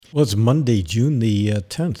Well, it's Monday, June the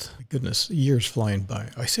 10th. Goodness, the year's flying by.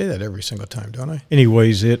 I say that every single time, don't I?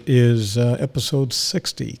 Anyways, it is episode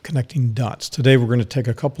 60, Connecting Dots. Today we're going to take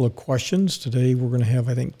a couple of questions. Today we're going to have,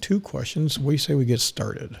 I think, 2 questions. We say we get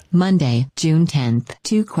started. Monday, June 10th.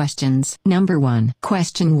 2 questions. Number 1.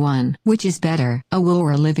 Question 1. Which is better, a will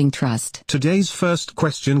or a living trust? Today's first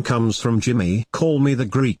question comes from Jimmy, call me the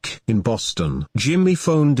Greek, in Boston. Jimmy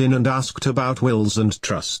phoned in and asked about wills and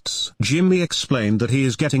trusts. Jimmy explained that he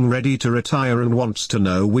is getting ready to retire and wants to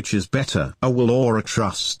know which is better, a will or a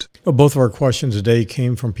trust. Well, both of our questions today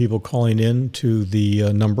came from people calling in to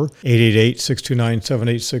the number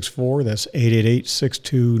 888-629-7864. That's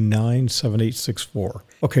 888-629-7864.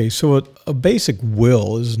 Okay, so a basic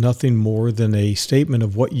will is nothing more than a statement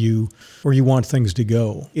of where you want things to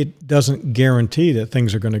go. It doesn't guarantee that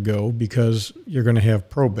things are going to go because you're going to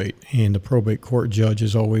have probate, and the probate court judge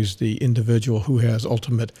is always the individual who has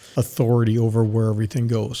ultimate authority over where everything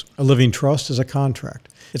goes. A living trust is a contract.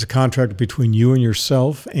 It's a contract between you and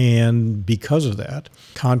yourself, and because of that,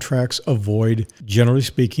 contracts avoid, generally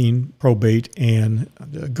speaking, probate and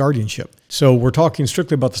guardianship. So we're talking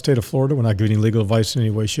strictly about the state of Florida. We're not giving any legal advice in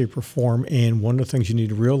any way, shape, or form. And one of the things you need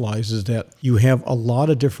to realize is that you have a lot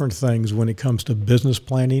of different things when it comes to business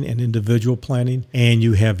planning and individual planning, and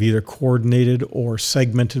you have either coordinated or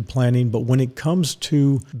segmented planning. But when it comes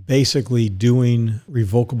to basically doing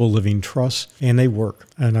revocable living trusts, and they work.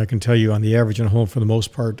 And I can tell you on the average and whole, for the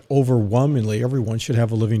most part, overwhelmingly, everyone should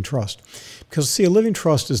have a living trust. Because, see, a living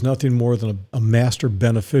trust is nothing more than a master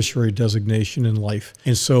beneficiary designation in life.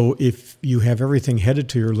 And so if you have everything headed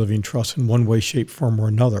to your living trust in one way, shape, form, or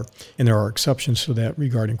another, and there are exceptions to that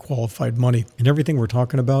regarding qualified money, and everything we're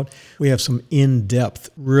talking about, we have some in-depth,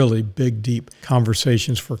 really big, deep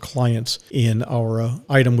conversations for clients in our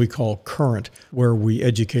item we call Current, where we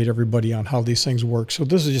educate everybody on how these things work. So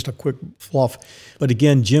this is just a quick fluff. But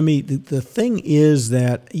again, Jimmy, the thing is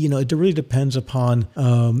that, it really depends upon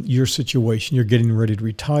your situation. You're getting ready to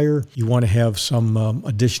retire. You want to have some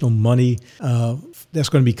additional money that's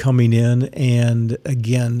going to be coming in. And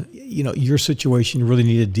again, your situation, you really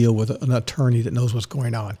need to deal with an attorney that knows what's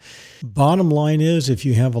going on. Bottom line is, if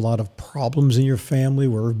you have a lot of problems in your family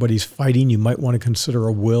where everybody's fighting, you might want to consider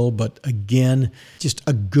a will. But again, just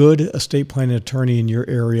a good estate planning attorney in your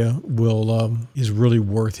area is really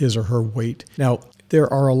worth his or her weight. Now,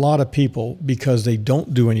 there are a lot of people, because they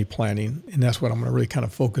don't do any planning, and that's what I'm going to really kind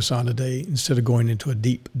of focus on today instead of going into a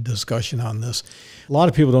deep discussion on this. A lot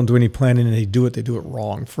of people don't do any planning, and they do it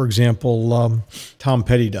wrong. For example, Tom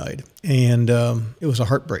Petty died, and it was a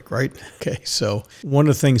heartbreak, right? Okay, so one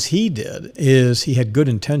of the things he did is he had good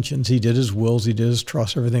intentions. He did his wills, he did his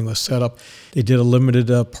trust, everything was set up. They did a limited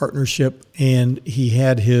partnership, and he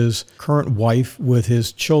had his current wife with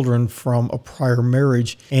his children from a prior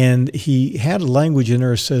marriage, and he had a language in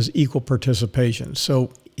there that says equal participation.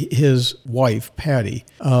 So his wife, Patty,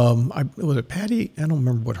 was it Patty? I don't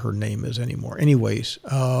remember what her name is anymore. Anyways,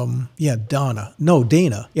 Dana. Yeah,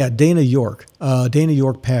 Dana York. Dana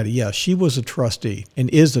York Patty. Yeah, she was a trustee and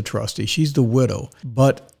is the trustee. She's the widow.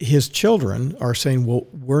 But his children are saying, well,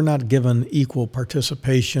 we're not given equal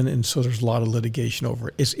participation, and so there's a lot of litigation over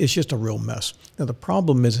it. It's just a real mess. Now, the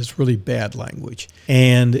problem is it's really bad language.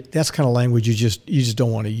 And that's kind of language you just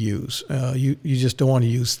don't want to use. You just don't want to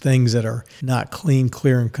use things that are not clean,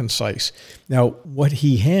 clear, and concise. Now, what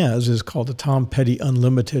he has is called the Tom Petty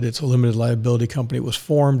Unlimited. It's a limited liability company. It was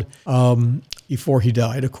formed before he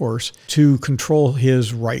died, of course, to control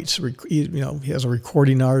his rights. He has a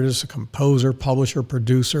recording artist, a composer, publisher,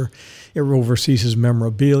 producer. It oversees his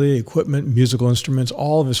memorabilia, equipment, musical instruments,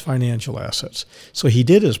 all of his financial assets. So he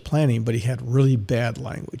did his planning, but he had really bad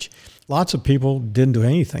language. Lots of people didn't do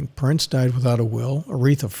anything. Prince died without a will.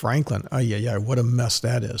 Aretha Franklin, what a mess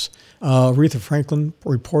that is. Aretha Franklin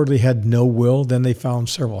reportedly had no will. Then they found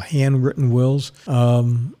several handwritten wills.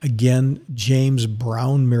 Again, James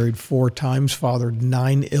Brown married 4 times, fathered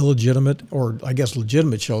 9 illegitimate, or I guess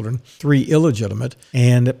legitimate children, 3 illegitimate,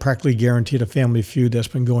 and it practically guaranteed a family feud that's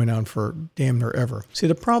been going on for damn near ever. See,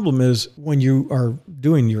 the problem is when you are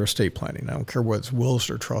doing your estate planning, I don't care whether it's wills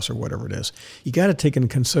or trusts or whatever it is, you got to take into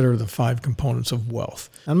consider the 5 components of wealth.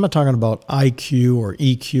 I'm not talking about IQ or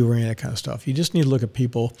EQ or any of that kind of stuff. You just need to look at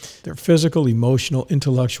people, their physical, emotional,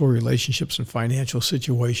 intellectual relationships, and financial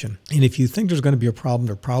situation. And if you think there's going to be a problem,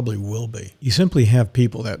 there probably will be. You simply have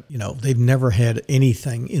people that, they've never had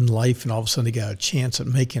anything in life, and all of a sudden they got a chance at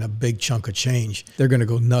making a big chunk of change. They're going to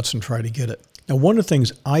go nuts and try to get it. Now, one of the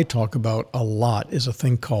things I talk about a lot is a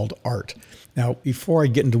thing called art. Now, before I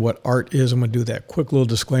get into what art is, I'm going to do that quick little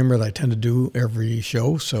disclaimer that I tend to do every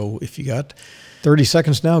show. So if you got 30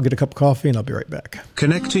 seconds now, get a cup of coffee, and I'll be right back.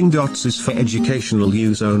 Connecting dots is for educational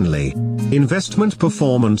use only. Investment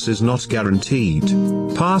performance is not guaranteed.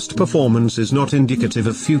 Past performance is not indicative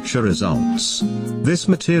of future results. This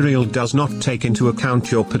material does not take into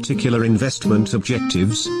account your particular investment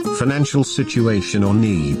objectives, financial situation or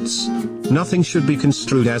needs. Nothing should be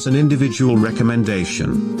construed as an individual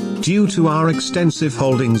recommendation. Due to our extensive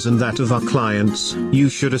holdings and that of our clients, you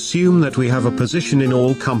should assume that we have a position in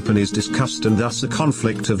all companies discussed and thus a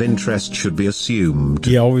conflict of interest should be assumed.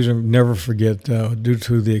 Yeah, always never forget, due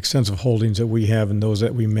to the extensive holdings that we have and those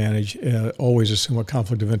that we manage, always assume a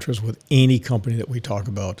conflict of interest with any company that we talk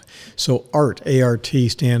about. So ART, A-R-T,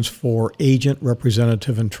 stands for Agent,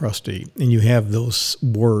 Representative, and Trustee. And you have those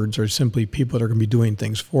words are simply people that are going to be doing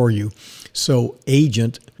things for you. So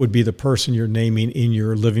agent would be the person you're naming in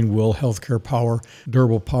your living will, healthcare power,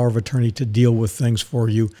 durable power of attorney to deal with things for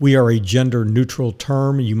you. We are a gender neutral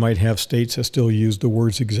term. You might have states that still use the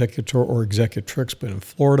words executor or executrix, but in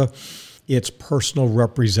Florida, it's personal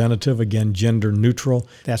representative, again, gender neutral.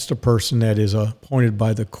 That's the person that is appointed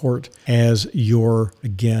by the court as your,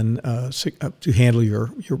 again, to handle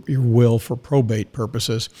your will for probate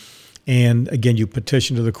purposes. And again, you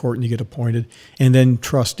petition to the court and you get appointed. And then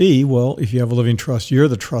trustee, well, if you have a living trust, you're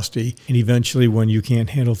the trustee. And eventually when you can't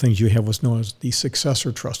handle things, you have what's known as the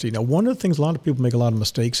successor trustee. Now, one of the things a lot of people make a lot of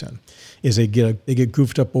mistakes in is they get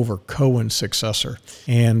goofed up over co and successor.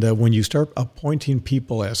 And when you start appointing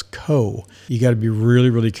people as co, you got to be really,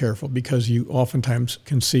 really careful because you oftentimes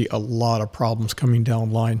can see a lot of problems coming down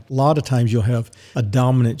the line. A lot of times you'll have a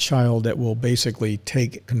dominant child that will basically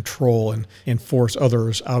take control and force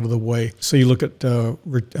others out of the way. So you look at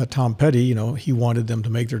Tom Petty, he wanted them to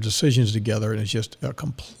make their decisions together, and it's just a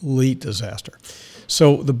complete disaster.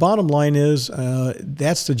 So the bottom line is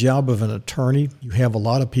that's the job of an attorney. You have a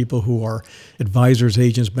lot of people who are advisors,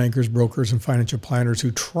 agents, bankers, brokers, and financial planners who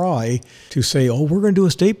try to say, oh, we're going to do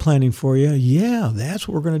estate planning for you. Yeah, that's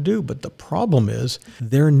what we're going to do. But the problem is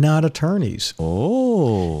they're not attorneys.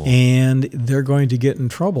 Oh. And they're going to get in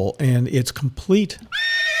trouble. And it's complete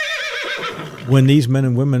when these men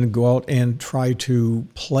and women go out and try to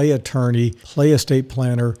play attorney, play estate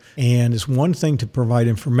planner, and it's one thing to provide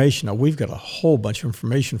information. Now, we've got a whole bunch of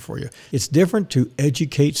information for you. It's different to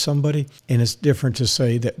educate somebody, and it's different to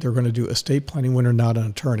say that they're going to do estate planning when they're not an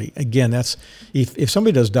attorney. Again, that's if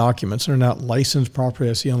somebody does documents and they're not licensed properly,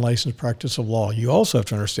 that's the unlicensed practice of law. You also have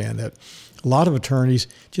to understand that a lot of attorneys,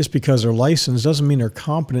 just because they're licensed, doesn't mean they're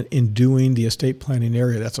competent in doing the estate planning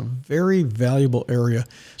area. That's a very valuable area.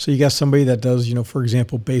 So you got somebody that does, for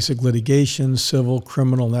example, basic litigation, civil,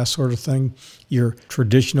 criminal, and that sort of thing. Your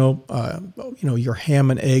traditional, your ham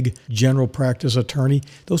and egg general practice attorney,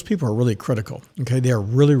 those people are really critical. Okay, they are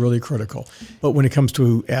really, really critical. But when it comes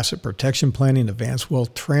to asset protection planning, advanced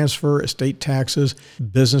wealth transfer, estate taxes,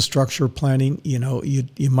 business structure planning, you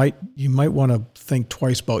might want to think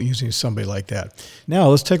twice about using somebody like that. Now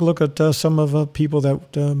let's take a look at some of people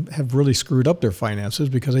that have really screwed up their finances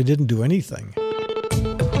because they didn't do anything.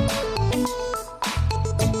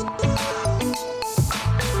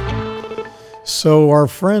 So our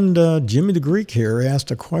friend Jimmy the Greek here asked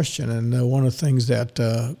a question, and one of the things that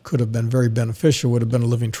could have been very beneficial would have been a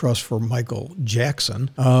living trust for Michael Jackson.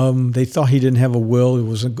 They thought he didn't have a will. He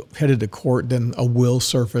was headed to court, then a will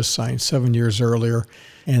surfaced signed 7 years earlier,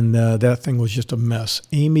 and that thing was just a mess.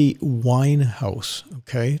 Amy Winehouse,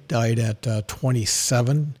 died at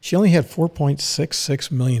 27. She only had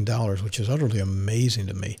 $4.66 million, which is utterly amazing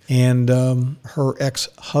to me. And her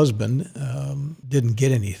ex-husband didn't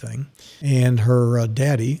get anything. And her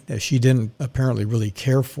daddy, that she didn't apparently really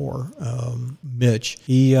care for, Mitch,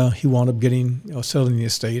 he wound up getting settled in the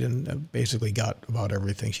estate and basically got about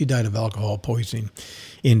everything. She died of alcohol poisoning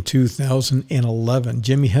in 2011.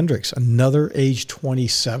 Jimi Hendrix, another age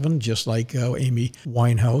 27, just like Amy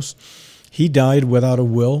Winehouse. He died without a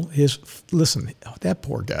will. That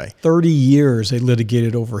poor guy. 30 years they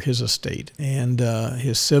litigated over his estate and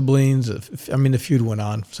his siblings. The feud went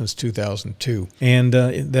on since 2002. And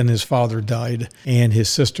then his father died, and his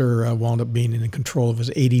sister wound up being in control of his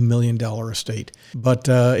 $80 million estate. But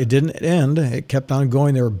it didn't end. It kept on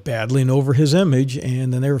going. They were battling over his image,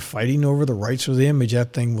 and then they were fighting over the rights of the image.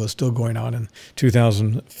 That thing was still going on in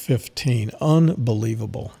 2015.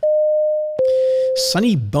 Unbelievable.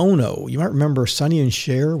 Sonny Bono. You might remember Sonny and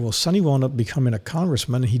Cher. Well, Sonny wound up becoming a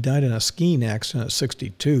congressman, and he died in a skiing accident at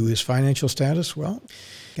 62. His financial status? Well,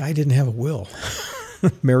 guy didn't have a will.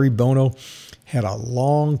 Mary Bono had a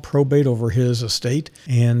long probate over his estate,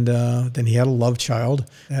 and then he had a love child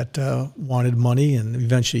that wanted money and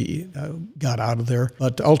eventually got out of there.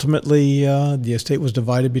 But ultimately, the estate was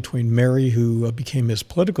divided between Mary, who became his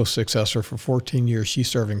political successor for 14 years. She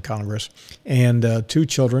served in Congress, and two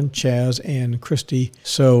children, Chaz and Christy.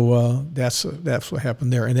 So that's what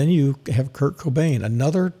happened there. And then you have Kurt Cobain,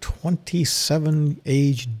 another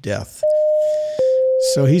 27-age death.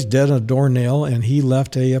 So he's dead on a doornail, and he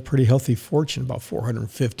left a pretty healthy fortune, about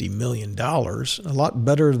 $450 million. A lot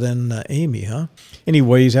better than Amy, huh?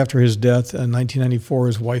 Anyways, after his death in 1994,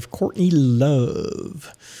 his wife, Courtney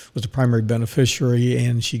Love, was the primary beneficiary,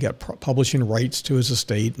 and she got publishing rights to his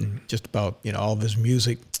estate and just about, all of his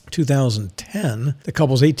music. 2010, the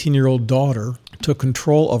couple's 18-year-old daughter took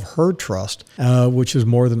control of her trust, which is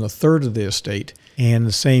more than a third of the estate. And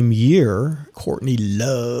the same year, Courtney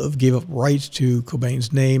Love gave up rights to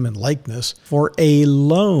Cobain's name and likeness for a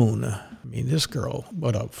loan. I mean, this girl,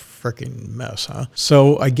 what a freaking mess, huh?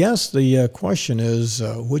 So I guess the question is,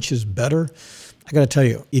 which is better? I got to tell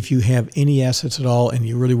you, if you have any assets at all and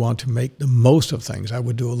you really want to make the most of things, I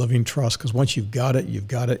would do a living trust, because once you've got it,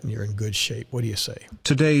 and you're in good shape. What do you say?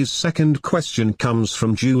 Today's second question comes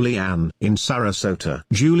from Julianne in Sarasota.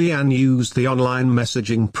 Julianne used the online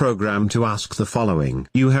messaging program to ask the following.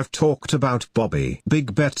 You have talked about Bobby,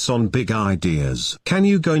 big bets on big ideas. Can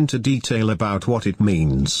you go into detail about what it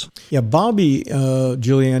means? Yeah, Bobby,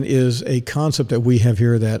 Julianne, is a concept that we have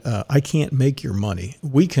here that I can't make your money.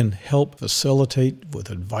 We can help facilitate with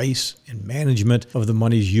advice and management of the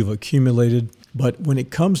monies you've accumulated. But when it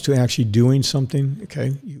comes to actually doing something,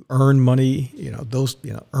 okay, you earn money,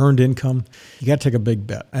 earned income, you got to take a big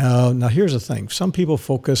bet. Now, here's the thing. Some people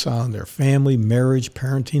focus on their family, marriage,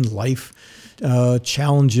 parenting, life,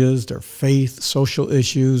 challenges, their faith, social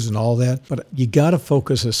issues, and all that. But you got to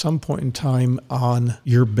focus at some point in time on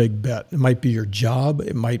your big bet. It might be your job.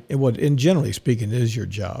 And generally speaking, it is your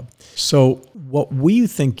job. So what we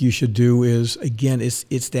think you should do is, again,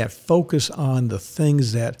 it's that focus on the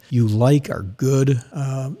things that you like, are good.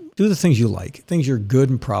 Do the things you like, things you're good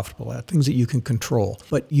and profitable at, things that you can control.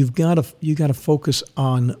 But you got to focus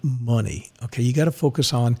on money. Okay, you got to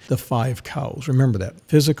focus on the 5 cows. Remember that: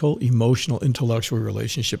 physical, emotional, intellectual,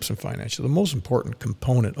 relationships, and financial. The most important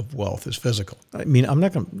component of wealth is physical. I mean,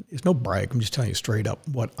 it's no brag. I'm just telling you straight up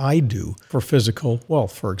what I do for physical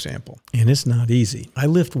wealth, for example. And it's not easy. I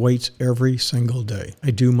lift weights every single day.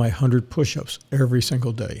 I do my 100 push-ups every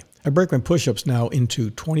single day. I break my push-ups now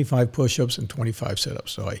into 25 push-ups and 25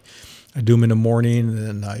 sit-ups. So I do them in the morning, and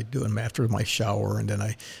then I do them after my shower, and then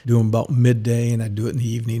I do them about midday, and I do it in the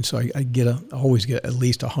evening. So I always get at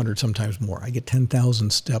least 100, sometimes more. I get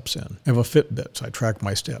 10,000 steps in. I have a Fitbit, so I track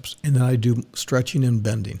my steps. And then I do stretching and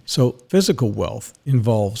bending. So physical wealth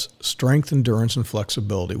involves strength, endurance, and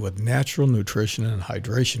flexibility with natural nutrition and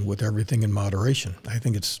hydration, with everything in moderation. I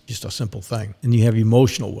think it's just a simple thing. And you have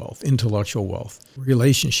emotional wealth, intellectual wealth,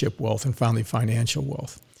 relationship wealth, and finally financial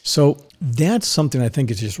wealth. So that's something I think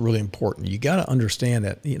is just really important. You got to understand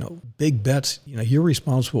that, big bets, you're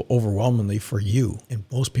responsible overwhelmingly for you. And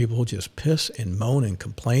most people just piss and moan and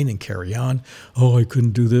complain and carry on. Oh, I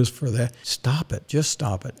couldn't do this for that. Stop it. Just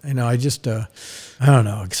stop it. I don't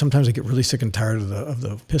know. Sometimes I get really sick and tired of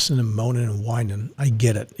the pissing and moaning and whining. I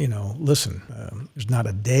get it. Listen, there's not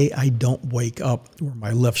a day I don't wake up where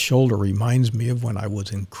my left shoulder reminds me of when I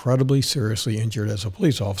was incredibly seriously injured as a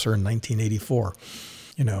police officer in 1984.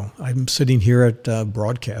 I'm sitting here at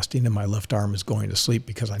broadcasting, and my left arm is going to sleep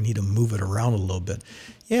because I need to move it around a little bit.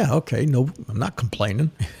 Yeah, okay, no, I'm not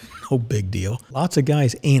complaining. No big deal. Lots of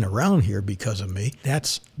guys ain't around here because of me.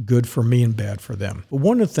 That's good for me and bad for them. But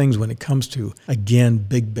one of the things when it comes to, again,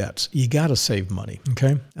 big bets, you got to save money,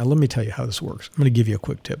 okay? Now, let me tell you how this works. I'm going to give you a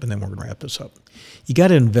quick tip, and then we're going to wrap this up. You got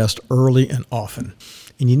to invest early and often.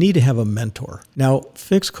 And you need to have a mentor. Now,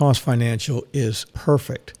 Fixed Cost Financial is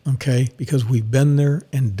perfect, okay? Because we've been there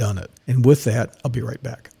and done it. And with that, I'll be right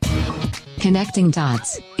back. Connecting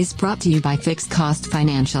Dots is brought to you by Fixed Cost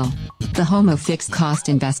Financial, the home of fixed cost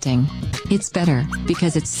investing. It's better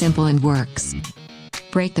because it's simple and works.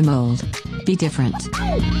 Break the mold. Be different.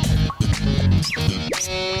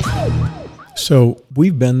 So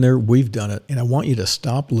we've been there, we've done it, and I want you to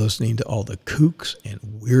stop listening to all the kooks and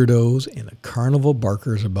weirdos and the carnival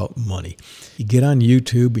barkers about money. You get on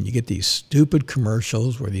YouTube and you get these stupid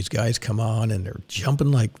commercials where these guys come on and they're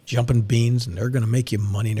jumping like jumping beans, and they're going to make you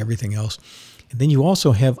money and everything else. And then you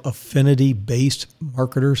also have affinity-based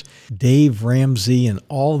marketers, Dave Ramsey and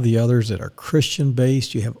all the others that are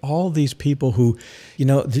Christian-based. You have all these people who,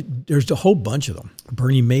 there's a whole bunch of them.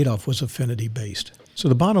 Bernie Madoff was affinity-based. So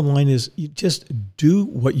the bottom line is you just do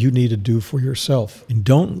what you need to do for yourself. And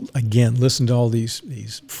don't, again, listen to all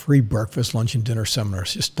these free breakfast, lunch, and dinner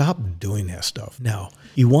seminars. Just stop doing that stuff. Now,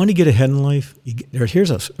 you want to get ahead in life? Here's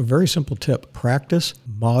a very simple tip. Practice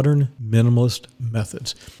modern minimalist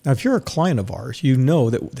methods. Now, if you're a client of ours, you know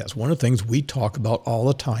that that's one of the things we talk about all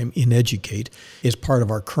the time in Educate is part of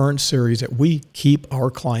our current series that we keep our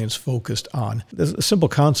clients focused on. There's a simple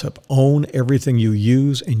concept. Own everything you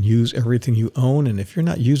use and use everything you own. And if you're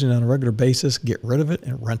not using it on a regular basis, get rid of it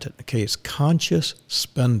and rent it. Okay, it's conscious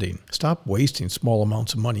spending. Stop wasting small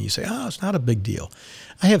amounts of money. You say, it's not a big deal.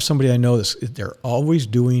 I have somebody I know they're always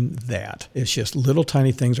doing that. It's just little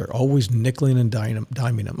tiny things are always nickeling and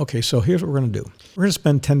diming them. Okay, so here's what we're going to do. We're going to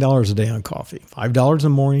spend $10 a day on coffee. $5 in the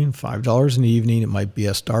morning, $5 in the evening. It might be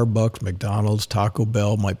a Starbucks, McDonald's, Taco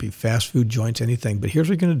Bell, might be fast food joints, anything. But here's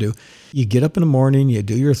what you're going to do. You get up in the morning, you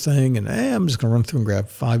do your thing, and I'm just going to run through and grab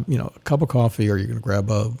a cup of coffee, or you're going to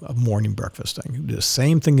grab a morning breakfast thing. Do the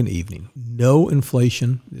same thing in the evening. No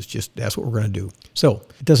inflation. It's just, that's what we're going to do. So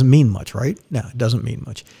it doesn't mean much, right? No, it doesn't mean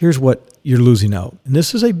much. Here's what you're losing out. And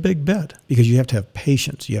this is a big bet because you have to have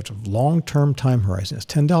patience. You have to have long-term time horizon. It's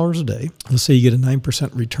 $10 a day. Let's say you get a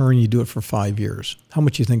 9% return. You do it for 5 years. How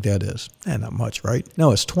much do you think that is? Not much, right?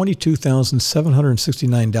 No, it's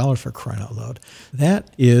 $22,769 for crying out loud.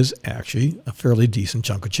 That is actually a fairly decent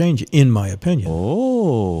chunk of change, in my opinion.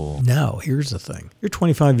 Oh. Now, here's the thing. You're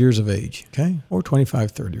 25 years of age, okay? Or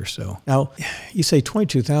 25, 30 or so. Now, you say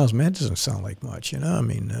 22,000, man, that doesn't sound like much,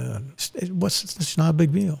 it's not a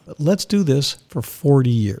big deal. But let's do this for 40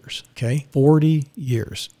 years, okay? 40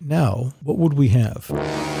 years. Now, what would we have?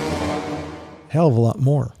 Hell of a lot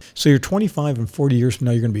more. So you're 25 and 40 years from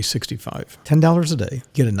now, you're going to be 65. $10 a day,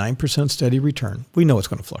 get a 9% steady return. We know it's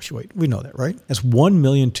going to fluctuate. We know that, right? That's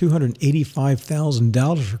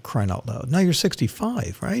 $1,285,000 for crying out loud. Now you're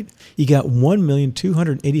 65, right? You got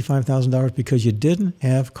 $1,285,000 because you didn't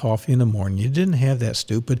have coffee in the morning. You didn't have that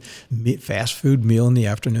stupid fast food meal in the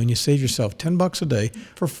afternoon. You saved yourself $10 a day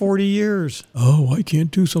for 40 years. Oh, I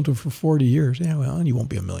can't do something for 40 years. Yeah, well, you won't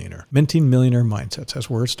be a millionaire. Minting millionaire mindsets. That's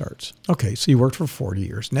where it starts. Okay, so you worked for 40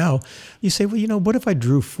 years. Now, you say, well, what if I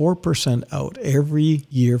drew 4% out every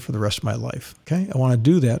year for the rest of my life? Okay, I want to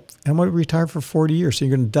do that. And I want to retire for 40 years, so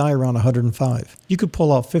you're going to die around 105. You could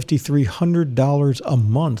pull out $5,300 a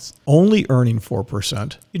month, only earning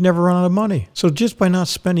 4%. You'd never run out of money. So just by not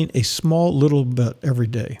spending a small little bit every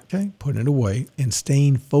day, okay, putting it away and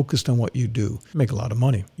staying focused on what you do, you make a lot of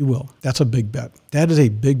money. You will. That's a big bet. That is a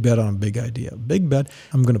big bet on a big idea. Big bet.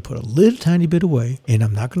 I'm going to put a little tiny bit away, and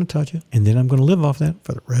I'm not going to touch it, and then I'm going to live off that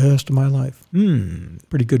for the rest of my life.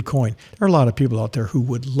 Pretty good coin. There are a lot of people out there who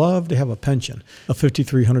would love to have a pension of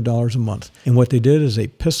 $5,300 a month. And what they did is they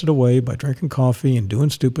pissed it away by drinking coffee and doing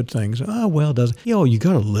stupid things. You got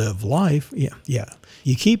to live life. Yeah.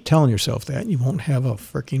 You keep telling yourself that, and you won't have a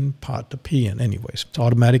freaking pot to pee in anyways. It's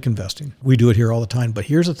automatic investing. We do it here all the time. But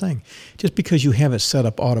here's the thing. Just because you have it set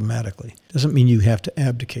up automatically doesn't mean you have to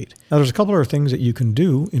abdicate. Now, there's a couple of things that you can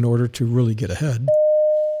do in order to really get ahead.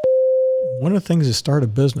 One of the things is start a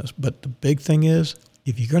business, but the big thing is,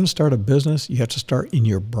 if you're going to start a business, you have to start in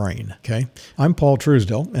your brain, okay? I'm Paul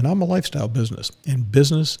Truesdell, and I'm a lifestyle business, and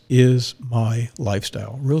business is my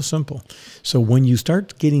lifestyle. Real simple. So when you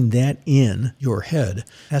start getting that in your head,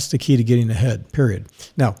 that's the key to getting ahead, period.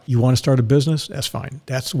 Now, you want to start a business? That's fine.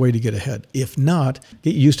 That's the way to get ahead. If not,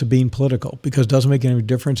 get used to being political, because it doesn't make any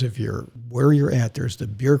difference if you're where you're at. There's the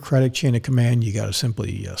bureaucratic chain of command. You got to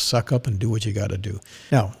simply suck up and do what you got to do.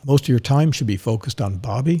 Now, most of your time should be focused on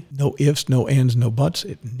Bobby. No ifs, no ands, no buts.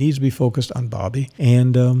 It needs to be focused on Bobby.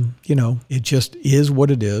 And, it just is what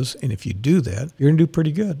it is. And if you do that, you're going to do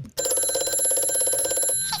pretty good.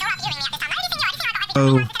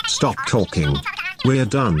 Oh, stop talking. We're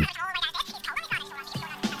done.